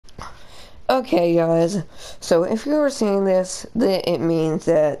Okay, guys. So if you are seeing this, then it means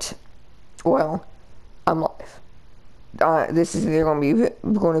that, well, I'm live. This is either going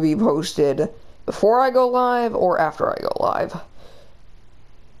to be posted before I go live or after I go live.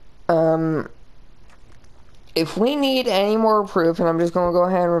 If we need any more proof, and I'm just going to go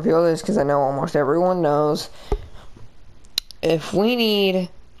ahead and reveal this because I know almost everyone knows. If we need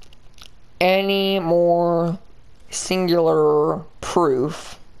any more singular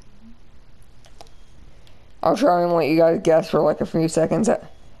proof, I'll try and let you guys guess for like a few seconds. Oh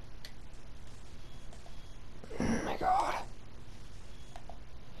my god.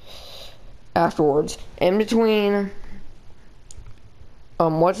 Afterwards, in between,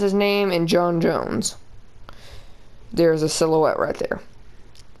 what's his name and John Jones, there's a silhouette right there.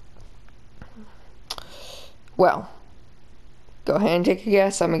 Well, go ahead and take a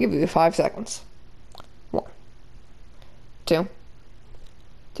guess. I'm gonna give you 5 seconds. 1, 2,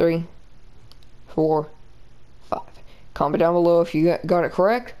 3, 4, 5. Comment down below if you got it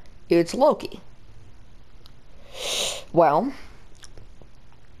correct. It's Loki. Well,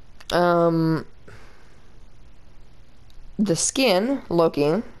 the skin,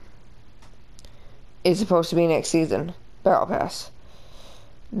 Loki, is supposed to be next season. Battle Pass.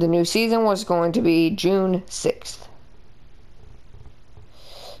 The new season was going to be June 6th.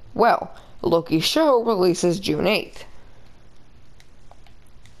 Well, Loki's show releases June 8th.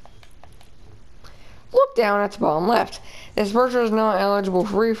 Look down at the bottom left. This purchase is not eligible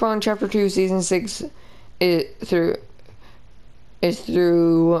for refund. Chapter 2, Season 6 is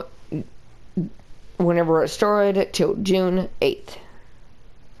through whenever it started till June 8th.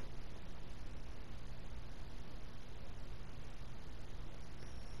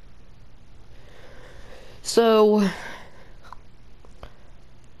 So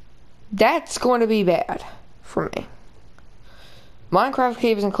that's going to be bad for me. Minecraft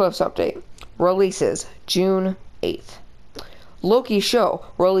Caves and Cliffs update releases June 8th. Loki show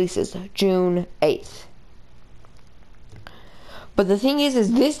releases June 8th. But the thing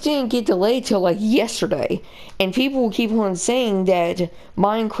is this didn't get delayed till like yesterday, and people keep on saying that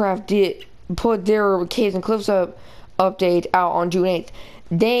Minecraft did put their Caves and Cliffs update out on June 8th.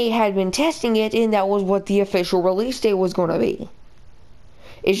 They had been testing it, and that was what the official release date was going to be.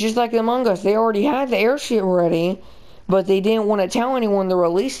 It's just like Among Us. They already had the airship ready, but they didn't want to tell anyone the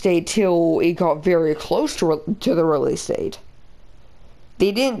release date till it got very close to the release date.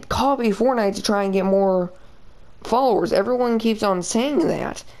 They didn't copy Fortnite to try and get more followers. Everyone keeps on saying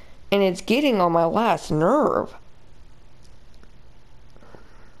that, and it's getting on my last nerve.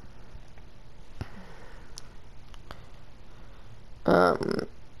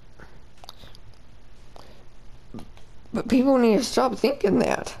 But people need to stop thinking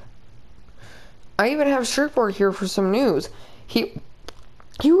that. I even have Shirtboard here for some news. He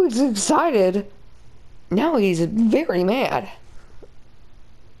was excited. Now he's very mad.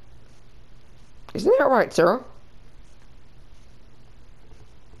 Isn't that right, sir?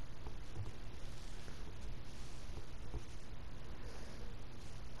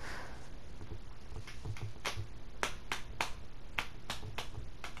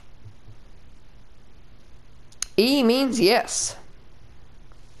 E means yes.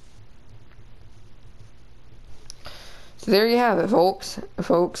 So there you have it, folks.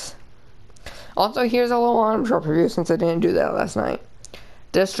 Also, here's a little item shop review since I didn't do that last night.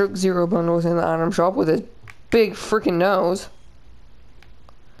 Deathstroke Zero bundles in the item shop with his big freaking nose.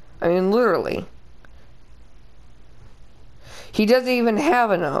 I mean, literally. He doesn't even have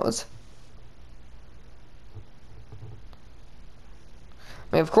a nose.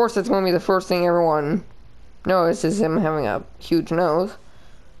 I mean, of course, that's going to be the first thing everyone notices, him having a huge nose.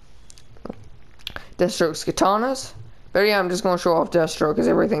 Deathstroke's katanas. But yeah, I'm just going to show off Deathstroke because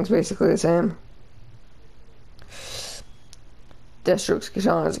everything's basically the same. Deathstroke's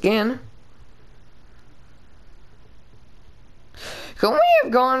katanas again. Couldn't we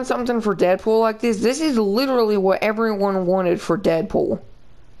have gone something for Deadpool like this? This is literally what everyone wanted for Deadpool.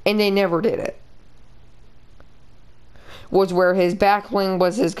 And they never did it. Was where his back bling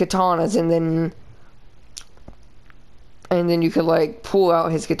was his katanas, and then you could like pull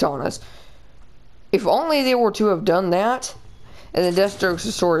out his katanas. If only they were to have done that. And the Deathstroke's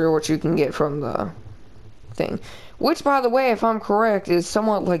Destroyer, which you can get from the thing. Which, by the way, if I'm correct, is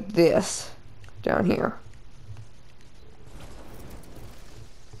somewhat like this. Down here.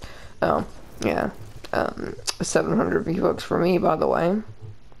 Oh, yeah. 700 V-Bucks for me, by the way. I don't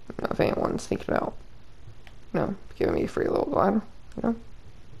know if anyone's thinking about, giving me a free little glider. Oh,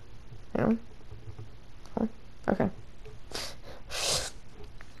 okay.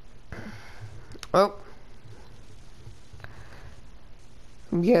 Oh.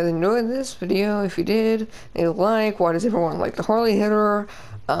 If you guys enjoyed this video, if you did, leave a like. Why does everyone like the Harley hitter?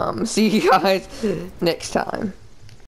 See you guys next time.